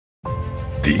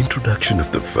The introduction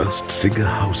of the first Singer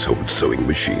household sewing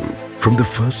machine from the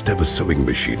first ever sewing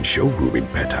machine showroom in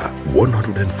Petta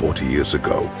 140 years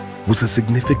ago was a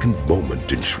significant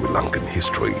moment in Sri Lankan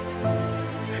history.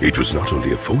 It was not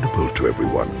only affordable to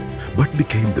everyone, but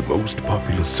became the most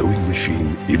popular sewing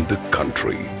machine in the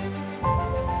country.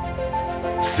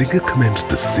 Singer commenced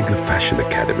the Singer Fashion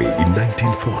Academy in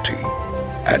 1940,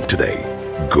 and today,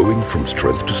 going from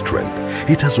strength to strength,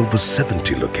 it has over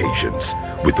 70 locations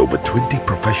with over 20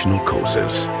 professional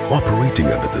courses operating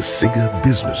under the Singer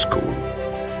Business School.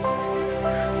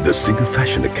 The Singer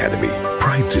Fashion Academy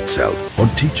prides itself on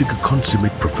teaching a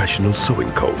consummate professional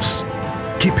sewing course,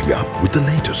 keeping up with the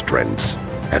latest trends,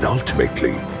 and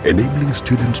ultimately enabling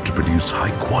students to produce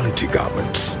high-quality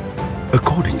garments.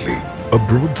 Accordingly, a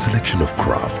broad selection of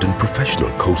craft and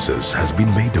professional courses has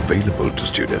been made available to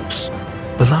students,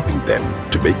 allowing them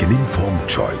to make an informed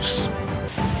choice.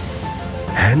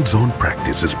 Hands-on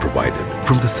practice is provided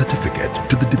from the certificate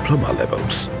to the diploma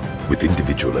levels, with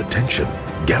individual attention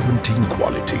guaranteeing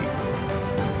quality.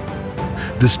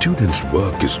 The students'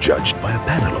 work is judged by a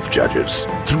panel of judges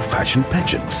through fashion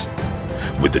pageants,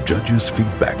 with the judges'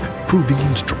 feedback proving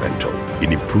instrumental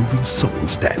in improving sewing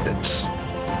standards.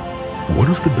 One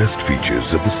of the best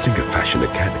features of the Singer Fashion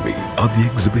Academy are the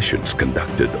exhibitions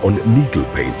conducted on needle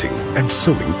painting and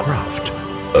sewing craft,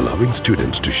 allowing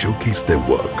students to showcase their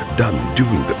work done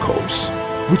during the course,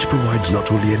 which provides not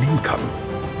only an income,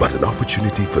 but an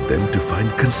opportunity for them to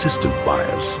find consistent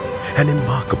buyers and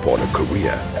embark upon a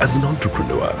career as an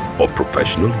entrepreneur or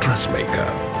professional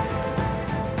dressmaker.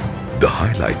 The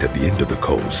highlight at the end of the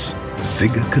course,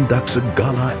 Singer conducts a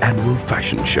gala annual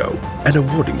fashion show and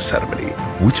awarding ceremony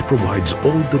which provides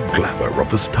all the glamour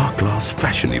of a star-class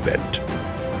fashion event,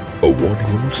 awarding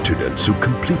all students who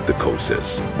complete the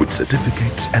courses with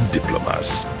certificates and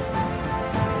diplomas.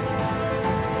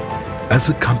 As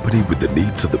a company with the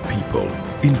needs of the people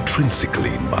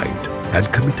intrinsically in mind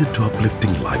and committed to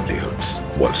uplifting livelihoods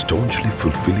while staunchly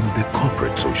fulfilling their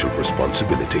corporate social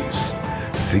responsibilities,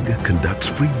 Singer conducts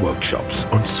free workshops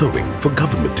on sewing for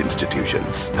government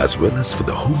institutions as well as for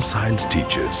the home science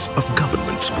teachers of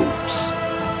government schools.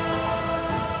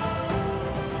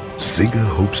 Singer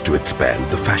hopes to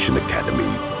expand the Fashion Academy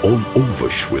all over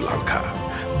Sri Lanka,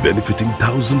 benefiting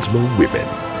thousands more women,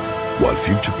 while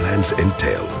future plans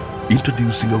entail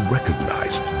introducing a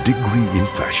recognized degree in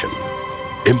fashion,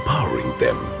 empowering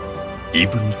them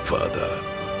even further.